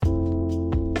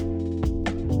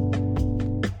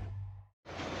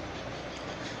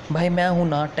भाई मैं हूं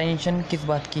ना, टेंशन किस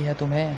बात की है तुम्हें?